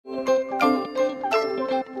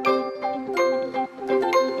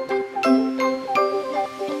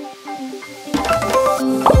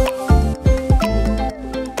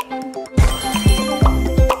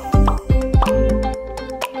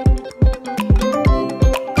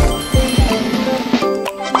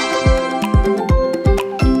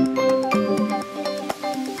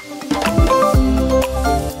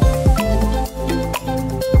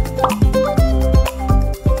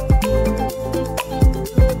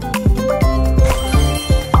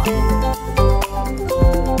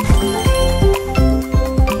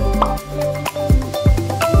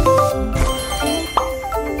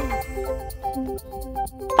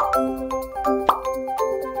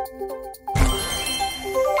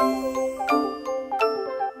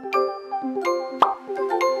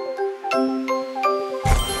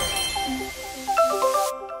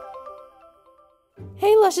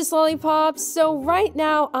Miss Lollipops. So right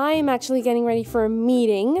now I am actually getting ready for a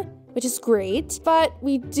meeting, which is great, but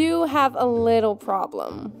we do have a little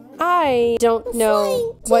problem. I don't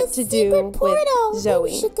know what to do with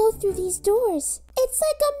Zoe. We should go through these doors. It's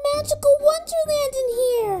like a magical wonderland in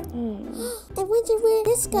here. I wonder where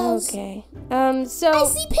this goes. Okay. So I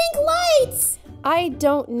see pink lights. I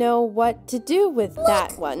don't know what to do with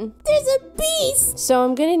that one. There's a beast. So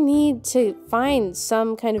I'm gonna need to find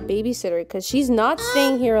some kind of babysitter because she's not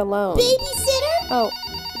staying here alone. Babysitter? Oh,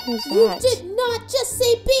 who's You that? did not just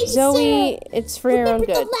say babysitter. Zoe, it's for your own good.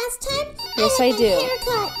 Remember the last time? Yes, I do.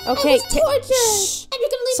 Okay. I was tortured. And you're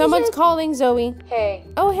gonna leave Someone's me here? calling, Zoe. Hey.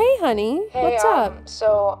 Oh, hey, honey. Hey, What's up?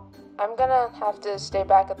 So, I'm gonna have to stay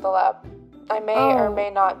back at the lab. I may or may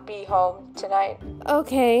not be home tonight.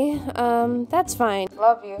 Okay, that's fine.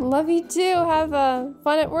 Love you. Love you too. Have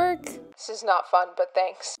fun at work. This is not fun, but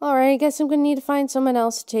thanks. Alright, I guess I'm gonna need to find someone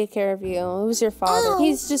else to take care of you. Who's your father?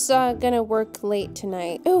 He's just gonna work late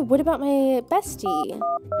tonight. Oh, what about my bestie?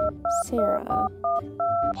 Sarah.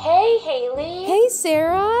 Hey, Haley. Hey,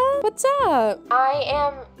 Sarah. What's up? I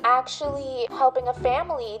am actually helping a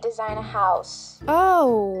family design a house.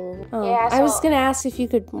 Oh. Yeah, I was gonna ask if you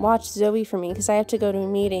could watch Zoe for me because I have to go to a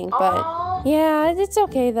meeting, but yeah, it's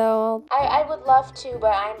okay though. I would love to,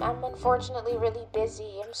 but I'm unfortunately really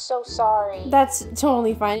busy. I'm so sorry. That's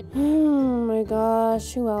totally fine. Oh my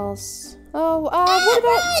gosh, who else? Oh, what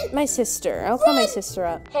about my sister? I'll call my sister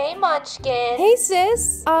up. Hey, Munchkin. Hey,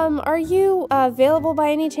 sis. Are you available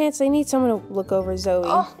by any chance? I need someone to look over Zoe.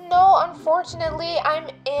 Oh, no, unfortunately, I'm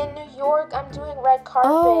in New York. I'm doing red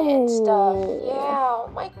carpet and stuff. Yeah, oh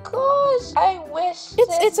my gosh. I wish.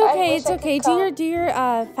 It's okay, it's okay. Do your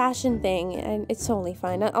fashion thing, and it's totally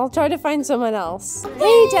fine. I'll try to find someone else.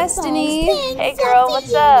 Hey, Destiny. Hey, girl,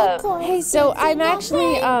 what's up? Hey, so I'm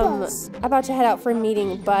actually about to head out for a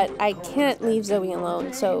meeting, but I can't leave Zoe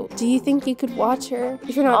alone. So, do you think you could watch her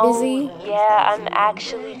if you're not busy? Yeah, I'm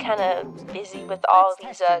actually kind of busy with all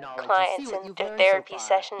these clients and their therapy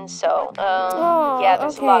sessions. So, yeah,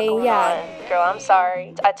 there's a lot going on. Girl, I'm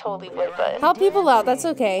sorry. I totally would, but help people out. That's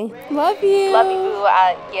okay. Love you. Love you,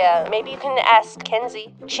 boo. Yeah, maybe you can ask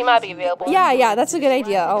Kenzie. She might be available. Yeah, that's a good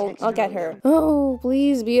idea. I'll get her. Oh,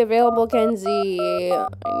 please be available, Kenzie. I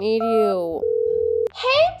need you.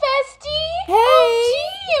 Hey, bestie. Hey.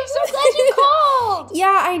 OMG, I'm so glad you called.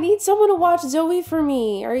 Yeah, I need someone to watch Zoe for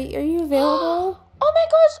me. Are you available? Oh my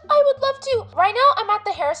gosh, I would love to. Right now, I'm at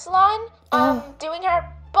the hair salon, doing hair,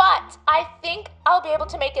 but I think I'll be able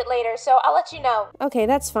to make it later, so I'll let you know. Okay,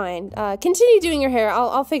 that's fine. Continue doing your hair.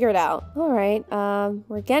 I'll figure it out. All right.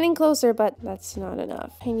 We're getting closer, but that's not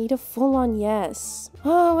enough. I need a full-on yes.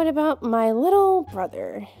 Oh, what about my little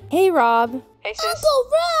brother? Hey, Rob. Hey, sis. Uncle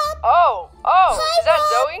Rob. Oh, Hi, is that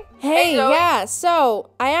Zoe? Hey, Zoe. yeah,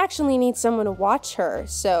 so I actually need someone to watch her.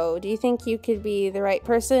 So do you think you could be the right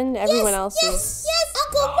person? Everyone else is... Yes,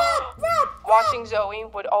 Uncle Rob. Watching Zoe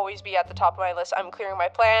would always be at the top of my list. I'm clearing my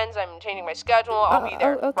plans. I'm changing my schedule. I'll be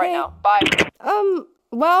there right now. Bye.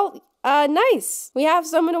 Well, nice. We have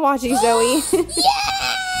someone to watch you, Zoe.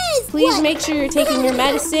 Yes! Please make sure you're taking your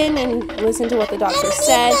medicine and listen to what the doctor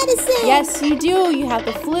said. Medicine. Yes, you do. You have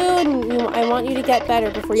the flu, and I want you to get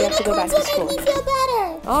better before you have to go back to school. Make me feel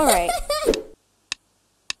better. All right.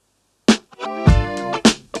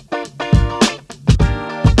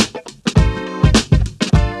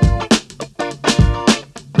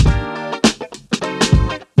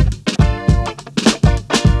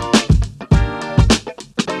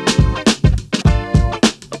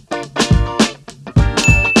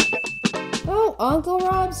 Oh, Uncle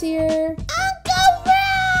Rob's here. Uncle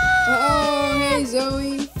Rob! Oh, hey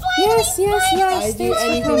Zoe. Yes. I do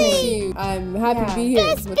anything for you. I'm happy to be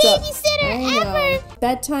here. Best What's up? babysitter ever.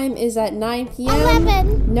 Bedtime is at 9 p.m.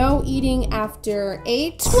 11. No eating after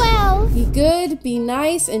 8. 12. Be good, be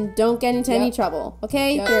nice, and don't get into any trouble,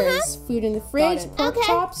 okay? Yep. There's food in the fridge, pork Okay.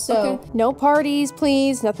 chops, so no parties,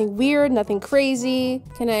 please. Nothing weird, nothing crazy.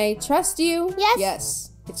 Can I trust you? Yes. Yes.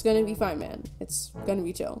 It's gonna be fine, man. It's gonna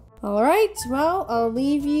be chill. All right, well, I'll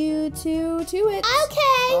leave you to it.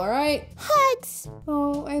 Okay. All right. Hugs.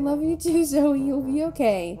 Oh, I love you too, Zoe. You'll be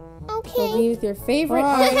okay. You'll Okay. be with your favorite.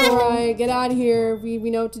 All right. Get out of here. We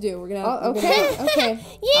know what to do. We're gonna. Okay. Have fun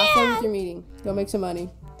Yeah. with your meeting. Go make some money.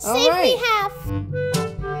 Save me half.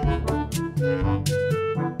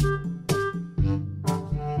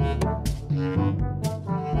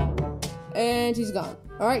 And she's gone.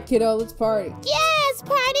 All right, kiddo. Let's party. Yes.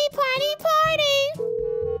 Party.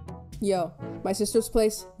 Yo, My sister's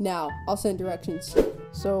place now. I'll send directions.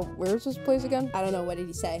 So, where's this place again? I don't know. What did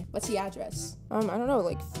he say? What's the address? I don't know,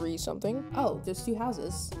 like 3 something. Oh, there's 2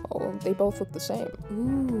 houses. Oh, they both look the same.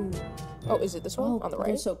 Ooh. Oh, is it this one on the right?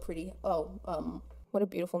 They're so pretty. Oh, What a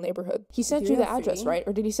beautiful neighborhood. He sent you the address, right?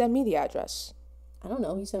 Or did he send me the address? I don't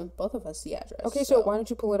know. He sent both of us the address. Okay, so why don't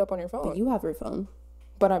you pull it up on your phone? But you have your phone.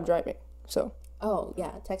 But I'm driving, so. Oh,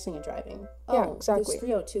 yeah, texting and driving. Yeah, Oh, exactly. There's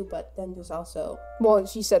 302, but then there's also... Well,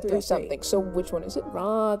 she said 3 303. something, so which one is it?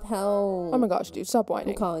 Rob, help. Oh my gosh, dude, stop whining.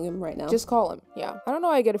 I'm calling him right now. Just call him, yeah. I don't know,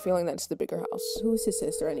 I get a feeling that it's the bigger house. Who's his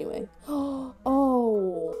sister anyway?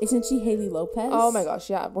 Oh, isn't she Haley Lopez? Oh my gosh,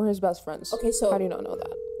 yeah, we're his best friends. Okay, so... How do you not know that?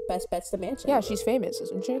 Best Bet's the mansion. Yeah, she's famous,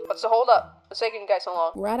 isn't she? So hold up. What's taking you guys so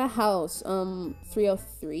long? We're at a house,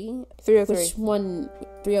 303? 303. Which one?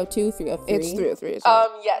 302, 303? It's 303, isn't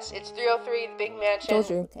it? Yes, it's 303, the big mansion. Told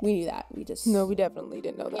you. Okay. We knew that. We just... No, we definitely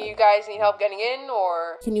didn't know that. You guys need help getting in,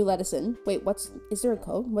 or? Can you let us in? Wait, is there a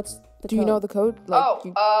code? What's the Do code? you know the code? Like,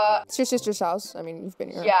 Oh, it's your sister's house. I mean, you've been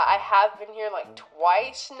here. yeah, I have been here like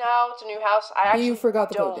twice now. It's a new house. I actually You forgot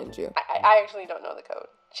the code, don't- didn't you? I actually don't know the code.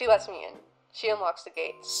 She lets me in. She unlocks the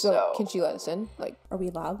gates. So, can she let us in? Like, Are we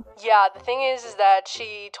allowed? Yeah, the thing is that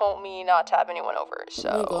she told me not to have anyone over,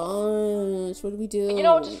 so. Oh my gosh, what do we do? You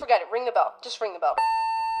know what? Just forget it. Ring the bell. Just ring the bell.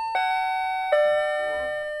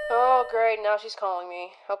 Oh, great. Now she's calling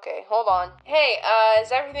me. Okay, hold on. Hey,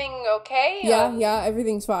 is everything okay? Yeah,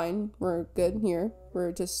 everything's fine. We're good here.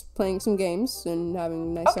 We're just playing some games and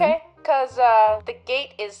having a nice time. Okay, because the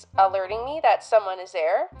gate is alerting me that someone is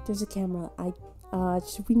there. There's a camera.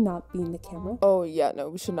 Should we not be in the camera? oh yeah, no,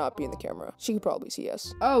 we should not be in the camera. She could probably see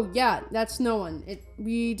us. Oh, yeah, that's no one.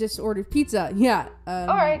 We just ordered pizza. Yeah.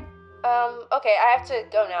 Alright. Okay, I have to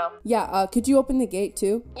go now. Yeah, could you open the gate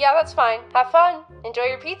too? Yeah, that's fine. Have fun. Enjoy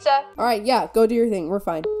your pizza. Alright, yeah, go do your thing. We're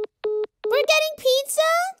fine. We're getting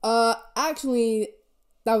pizza? Actually,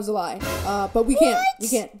 that was a lie. But we can't.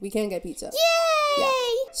 We can't get pizza. Yay! Yeah.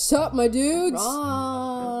 Sup, my dudes?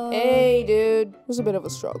 Hey, dude. It was a bit of a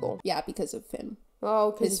struggle. Yeah, because of him.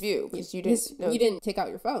 Oh, because of you. Because you didn't. You didn't take out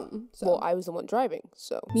your phone. So. Well, I was the one driving,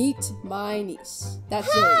 so. Meet my niece. That's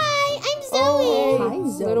Hi, I'm Zoe. Oh, Hi,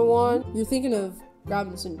 Zoe. little one. You're thinking of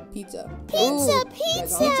grabbing some pizza. Pizza, Ooh,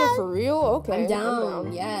 pizza. Pizza for real? Okay. I'm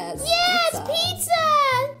down. Yes. Yes, pizza.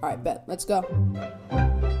 All right, bet. Let's go.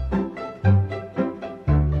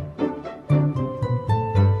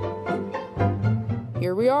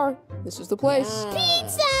 Here we are. This is the place.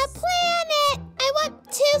 Pizza Planet. I want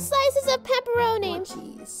 2 slices of pepperoni.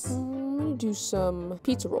 Cheese. I'm gonna do some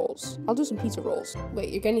pizza rolls. I'll do some pizza rolls. Wait,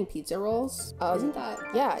 you're getting pizza rolls? Isn't that?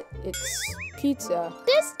 Yeah, it's pizza.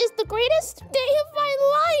 This is the greatest day of my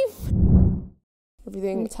life.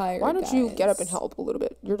 Everything. I'm tired, Why don't you get up guys. and help a little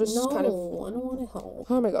bit? You're just No, kind of. I don't want to help.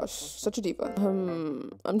 Oh my gosh, such a diva.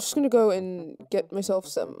 I'm just gonna go and get myself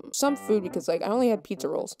some food because like I only had pizza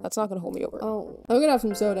rolls. That's not gonna hold me over. Oh, I'm gonna have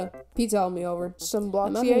some soda. Pizza held me over. Some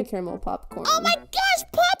I'm having Bloxburg. caramel popcorn. Oh my gosh,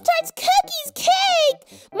 Pop-Tarts, cookies,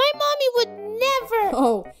 cake. My mommy would never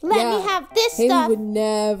Oh, let yeah. me have this Haley stuff. would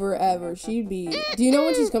never ever. She'd be. Do you know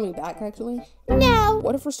when she's coming back? Actually, No.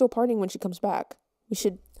 What if we're still partying when she comes back? We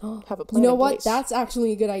should have a you plan. know in what? place. That's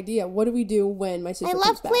actually a good idea. What do we do when my sister I comes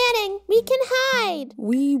love back? planning. We can hide.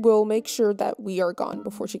 We will make sure that we are gone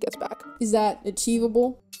before she gets back. Is that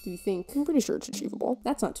achievable? Do you think? I'm pretty sure it's achievable.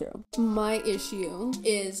 That's not true. My issue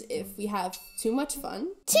is if we have too much fun.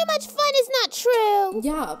 Too much fun is not true.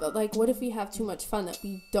 Yeah, but like, what if we have too much fun that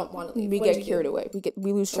we don't want to leave? We What do get carried away.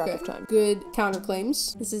 We lose track of time. Good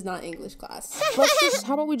counterclaims. This is not English class.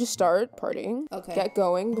 How about we just start partying? Okay. Get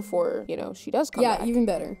going before, she does come Yeah, back. even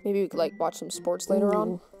better. Maybe we could like watch some sports later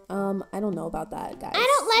on. I don't know about that, guys. I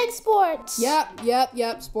don't like sports.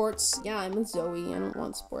 Yep, sports. Yeah, I'm with Zoe. I don't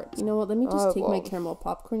want sports. You know what? Let me just take my well. caramel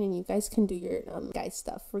popcorn and you guys can do your guys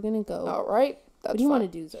stuff. We're gonna go. All right. That's What do you want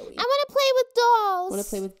fine. to do, Zoe? I want to play with dolls. Want to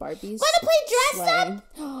play with Barbies? Want to play dress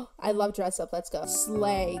up? Slay. I love dress up. Let's go.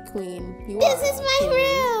 Slay, queen. You This are is my queen.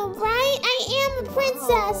 room, right? I am a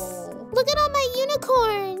princess. Wow. Look at all my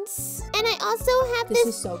unicorns. And I also have This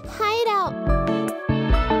this, is so cool. hideout.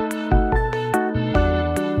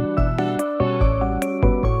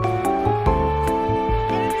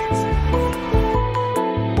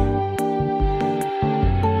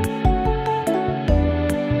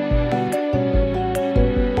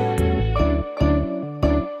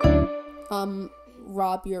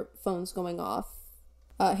 Rob, your phone's going off.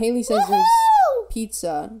 Haley says there's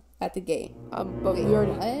pizza at the gate. But we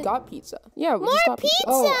already what? got pizza. Yeah, we just got pizza.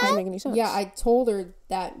 Oh, that doesn't make any sense. Yeah, I told her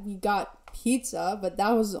that we got pizza, but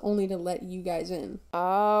that was only to let you guys in.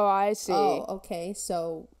 Oh, I see. Oh, okay,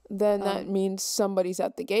 so... Then that means somebody's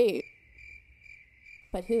at the gate.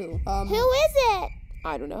 But who? Who is it?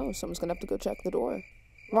 I don't know. Someone's gonna have to go check the door.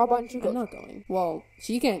 Rob, why don't you go? I'm not going. Well,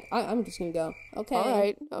 she can't. I'm just gonna go. Okay. All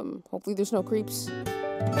right. Hopefully there's no creeps.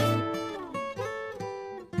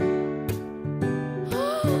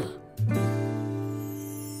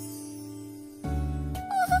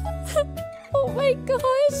 Oh my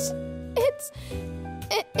gosh.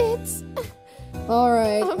 It's... All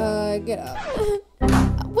right. Get up.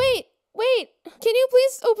 Wait. Can you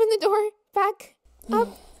please open the door back up?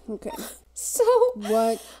 Okay. So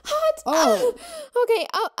What? hot. Oh. Okay.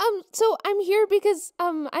 So I'm here because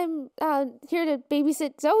I'm here to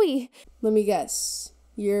babysit Zoe. Let me guess.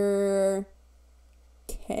 You're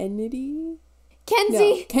Kennedy?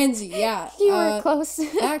 Kenzie. No, Kenzie. Yeah. You were close.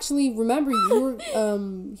 Actually, remember you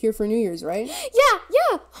were here for New Year's, right? Yeah.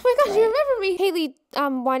 Oh my gosh, you remember me. Haley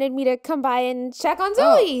wanted me to come by and check on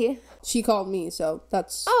Zoe. She called me, so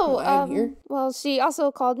that's why I'm here. Well, she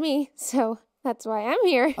also called me, so that's why I'm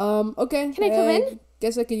here. Okay. Can I come in?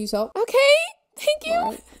 Guess I could use help. Okay. Thank you.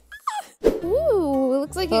 All right. Ooh, it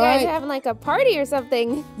looks like you guys are having like a party or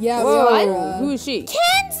something. Yeah, Whoa, we are. who is she? Kenzie!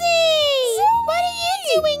 What are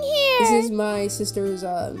you doing here? This is my sister's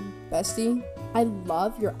bestie. I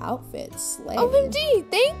love your outfit, Slay. OMG,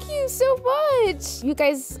 thank you so much. You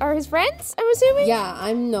guys are his friends, I'm assuming? Yeah,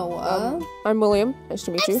 I'm Noah. I'm William. Nice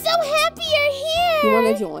to meet you. So happy you're here. You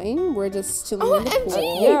want to join? We're just chilling in the OMG.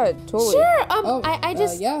 pool. Yeah, totally. Sure. I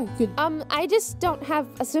just yeah, you could. I just don't have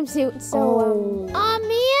a swimsuit, so Aw,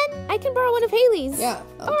 man. I can borrow one of Haley's. Yeah.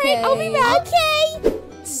 All right, I'll be back. Okay.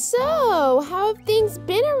 So, how have things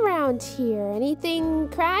been around here? Anything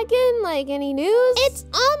cracking? Like any news? It's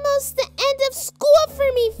almost the end of school for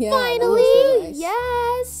me, Yeah, that finally. must be nice.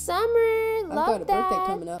 Yes, summer. I've Love got a that. birthday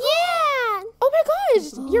coming up. Yeah. Oh my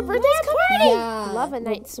gosh, your birthday's coming. Yeah. Love a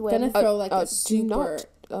night swim. Gonna throw like a do super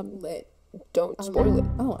not, lit. Don't spoil it.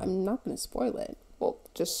 Oh, I'm not gonna spoil it. Well,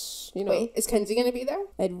 just, you know. Wait, is Kenzie gonna be there?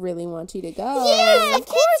 I'd really want you to go. Yeah, Of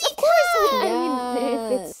course. Yes. I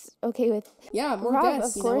mean, if it's okay with. Yeah, more Rob,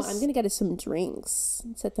 guests. of You know, course. I'm gonna get us some drinks.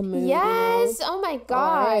 Set the mood. Yes. Oh my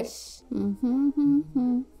gosh.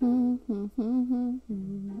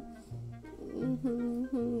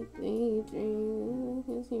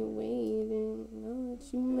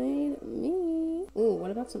 Ooh,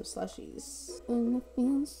 what about some slushies? And I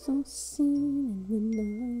feel so seen in the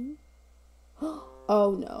night.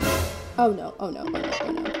 Oh no. Oh no.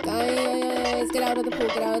 Guys, get out of the pool,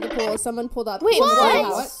 get out of the pool. Someone pulled up. Wait, Someone pulled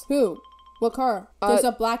what? up. Who? What car? There's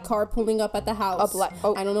a black car pulling up at the house.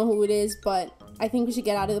 oh. I don't know who it is, but I think we should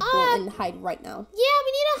get out of the pool and hide right now. Yeah,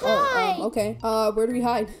 we need to hide. Okay. Where do we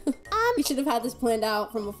hide? We should have had this planned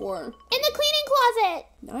out from before. In the cleaning closet.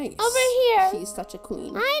 Nice. Over here. She's such a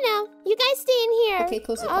queen. I know. You guys stay in here. Okay,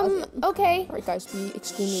 close the closet. Okay. All right, guys, be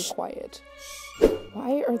extremely quiet.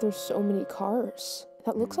 Why are there so many cars?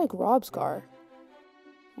 That looks like Rob's car.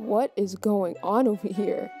 What is going on over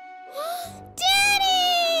here?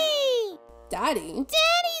 Daddy! Daddy?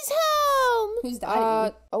 Daddy's home. Who's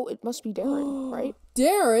Daddy? Oh, it must be Darren, right?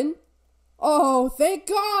 Darren? Oh, thank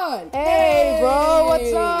God! Hey, bro,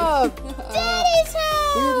 what's up? Daddy's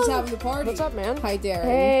home. We were just having a party. What's up, man? Hi, Darren.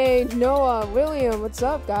 Hey, Noah, William, what's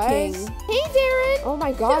up, guys? King. Hey, Darren. Oh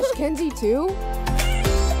my gosh, Kenzie too?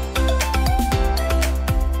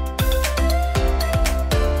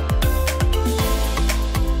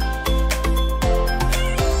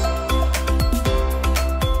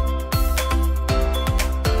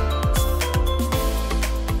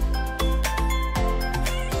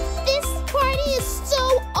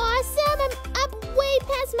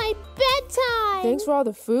 Thanks for all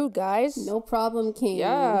the food, guys. No problem, King.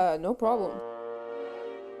 Yeah, no problem.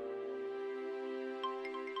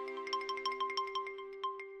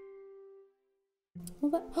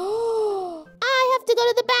 I have to go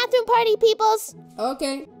to the bathroom party, peoples.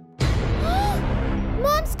 Okay.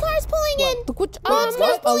 Mom's car's pulling in. Mom's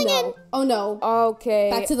car's pulling oh, no. in. Oh no. Okay.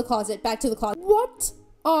 Back to the closet. Back to the closet. What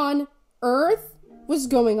on earth was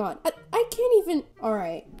going on? I can't even. All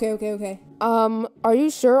right. Okay. Are you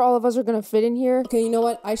sure all of us are gonna fit in here? Okay, you know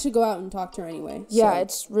what? I should go out and talk to her anyway. Yeah, so,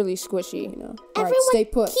 it's really squishy. you know. All right, Everyone stay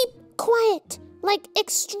put. keep quiet. Like,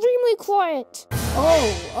 extremely quiet.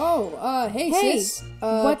 Hey, Hey, sis.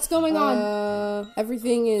 what's going on?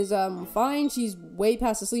 Everything is fine. She's way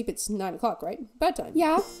past asleep. It's 9 o'clock, right? Bedtime.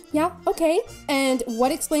 Yeah, okay. And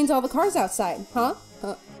what explains all the cars outside, huh?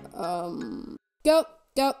 Go.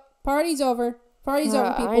 Party's over. Party's over,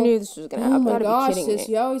 people. I knew this was gonna happen. Oh my Gotta gosh, be kidding sis,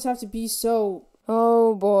 me. you always have to be so.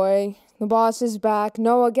 Oh boy, the boss is back.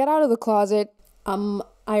 Noah, get out of the closet. I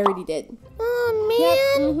already did. Oh, Oh, man.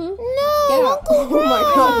 Yep, No, Get out. Uncle Rob. Oh my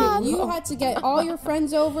god. You had to get all your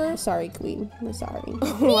friends over. Sorry, Queen. I'm sorry.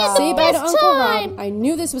 Wow. Say bye to best Uncle time. Rob. I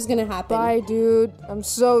knew this was gonna happen. Bye, dude. I'm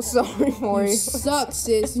so sorry for You you. suck,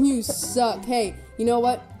 sis. You suck. Hey, you know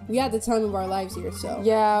what? We had the time of our lives here, so.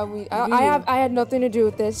 Yeah, I had nothing to do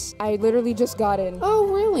with this. I literally just got in. Oh,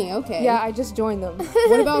 really? Okay. Yeah, I just joined them.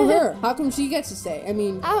 What about her? How come she gets to stay? I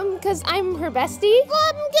mean, Cause I'm her bestie.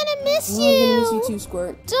 Rob, I'm gonna miss I'm you. gonna miss you too,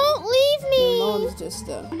 Squirt. Don't leave Your me. mom's just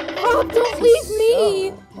Rob, don't leave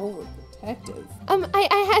me. so overprotective.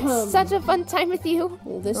 I had such a fun time with you.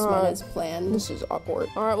 Well, this one is planned. This is awkward.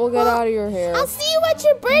 All right, we'll get out of your hair. I'll see you at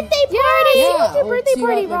your birthday party. Yeah, your we'll birthday see you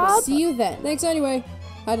party, at- Rob. See you then. Thanks anyway.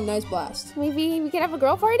 Had a nice blast. Maybe we could have a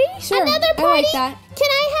girl party? Sure. Another I party. like that. Can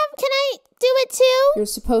I do it too? You're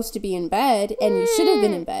supposed to be in bed, and you should have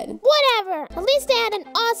been in bed. Whatever. At least I had an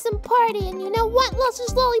awesome party, and you know what,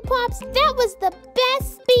 Luscious Lollipops? That was the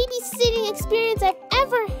best babysitting experience I've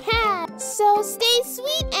ever had. So stay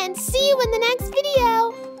sweet and see you in the next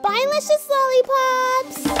video. Bye, Luscious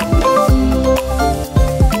Lollipops.